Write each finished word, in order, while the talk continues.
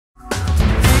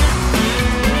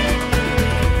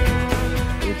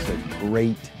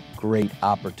great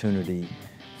opportunity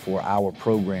for our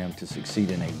program to succeed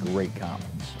in a great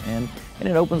conference. And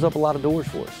it opens up a lot of doors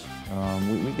for us.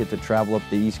 We get to travel up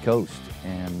the East Coast,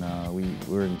 and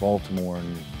we're in Baltimore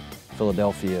and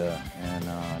Philadelphia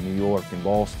and New York and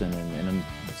Boston and in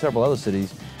several other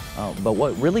cities. But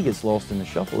what really gets lost in the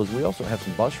shuffle is we also have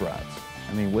some bus rides.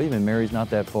 I mean, William & Mary's not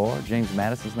that far, James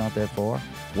Madison's not that far,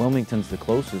 Wilmington's the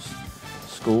closest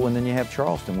school, and then you have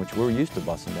Charleston, which we're used to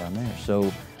busing down there.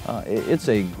 So it's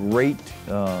a great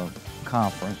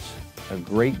conference, a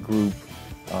great group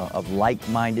of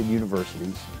like-minded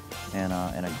universities, and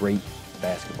a great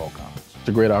basketball conference. It's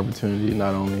a great opportunity,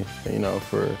 not only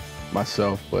for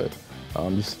myself, but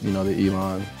just the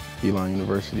Elon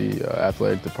University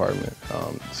athletic department.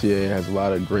 CAA has a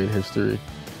lot of great history.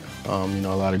 A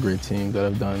lot of great teams that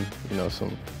have done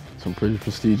some pretty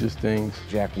prestigious things.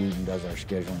 Jack Wheaton does our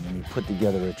scheduling, and he put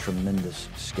together a tremendous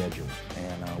schedule.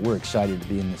 And we're excited to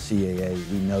be in the CAA.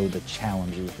 We know the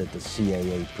challenges that the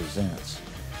CAA presents.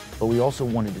 But we also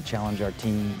wanted to challenge our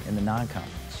team in the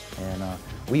non-conference. And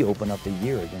we open up the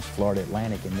year against Florida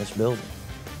Atlantic in this building.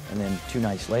 And then 2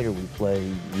 nights later, we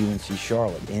play UNC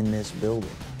Charlotte in this building.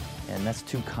 And that's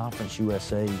 2 Conference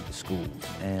USA schools.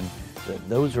 And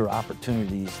those are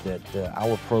opportunities that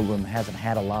our program hasn't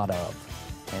had a lot of.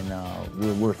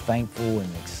 And we're thankful and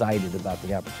excited about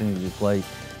the opportunity to play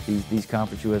these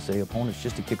Conference USA opponents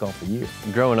just to kick off the year.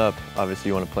 Growing up, obviously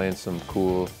you want to play in some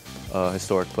cool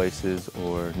historic places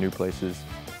or new places.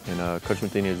 And Coach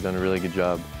Matheny has done a really good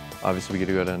job. Obviously we get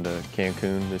to go down to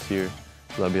Cancun this year,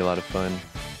 so that'll be a lot of fun.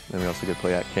 Then we also get to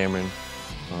play at Cameron.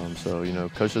 So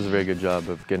Coach does a very good job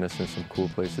of getting us in some cool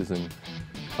places and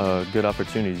good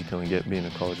opportunities you can only get being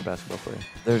a college basketball player.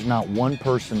 There's not one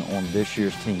person on this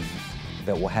year's team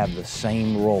that will have the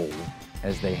same role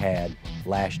as they had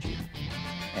last year.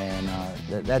 And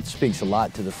that speaks a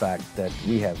lot to the fact that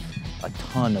we have a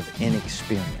ton of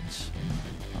inexperience.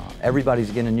 Everybody's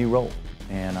getting a new role.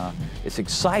 And it's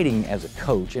exciting as a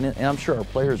coach, and I'm sure our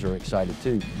players are excited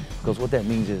too, because what that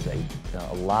means is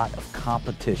a lot of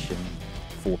competition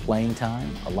for playing time,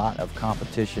 a lot of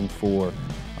competition for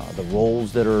the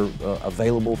roles that are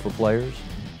available for players,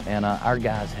 and our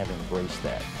guys have embraced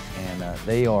that. And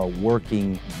they are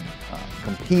working,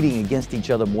 competing against each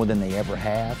other more than they ever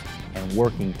have, and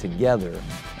working together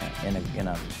in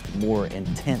a more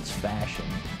intense fashion.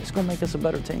 It's going to make us a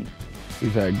better team.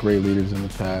 We've had great leaders in the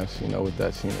past, with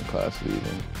that senior class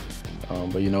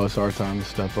leading. But it's our time to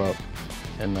step up,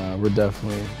 and we're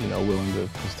definitely, willing to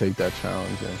just take that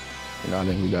challenge. And I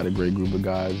think we got a great group of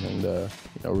guys, and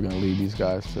we're going to lead these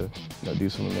guys to do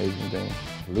some amazing things.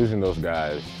 Losing those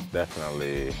guys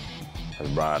definitely has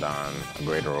brought on a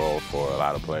greater role for a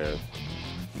lot of players,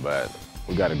 but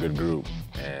we got a good group,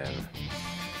 and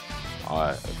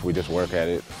if we just work at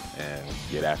it and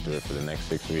get after it for the next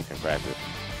 6 weeks in practice,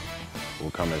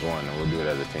 we'll come as one, and we'll do it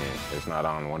as a team. It's not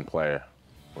on one player.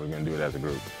 We're going to do it as a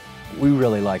group. We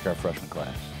really like our freshman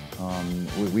class.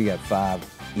 We got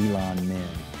 5 Elon men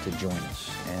to join us,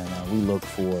 and we look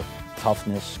for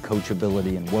toughness,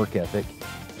 coachability, and work ethic,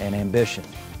 and ambition.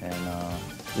 And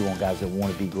we want guys that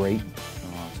want to be great.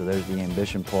 So there's the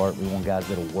ambition part. We want guys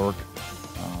that'll work.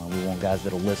 We want guys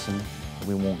that'll listen.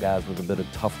 We want guys with a bit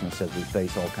of toughness as we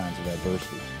face all kinds of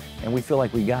adversity. And we feel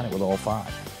like we got it with all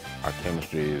 5. Our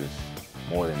chemistry is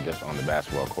more than just on the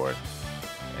basketball court.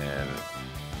 And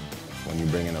when you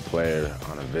bring in a player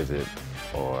on a visit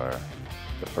or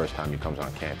the first time he comes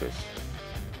on campus,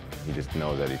 he just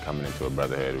knows that he's coming into a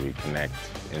brotherhood. We connect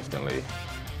instantly.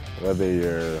 Whether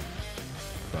you're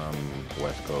from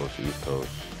West Coast, East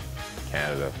Coast,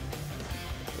 Canada,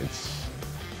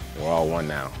 we're all one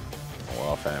now. We're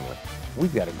all family.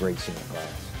 We've got a great senior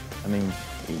class. I mean,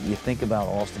 you think about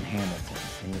Austin Hamilton,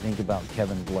 and you think about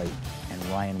Kevin Blake and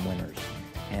Ryan Winters,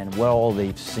 and what all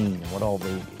they've seen, what all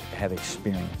they have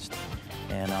experienced.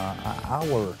 And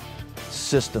our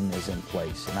system is in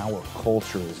place, and our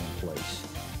culture is in place.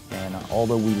 And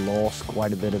although we lost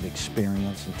quite a bit of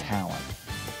experience and talent,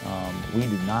 we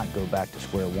do not go back to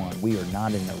square one. We are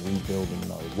not in a rebuilding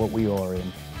mode. What we are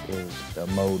in is a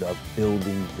mode of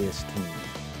building this team.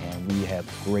 And we have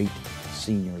great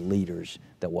senior leaders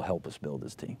that will help us build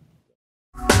this team.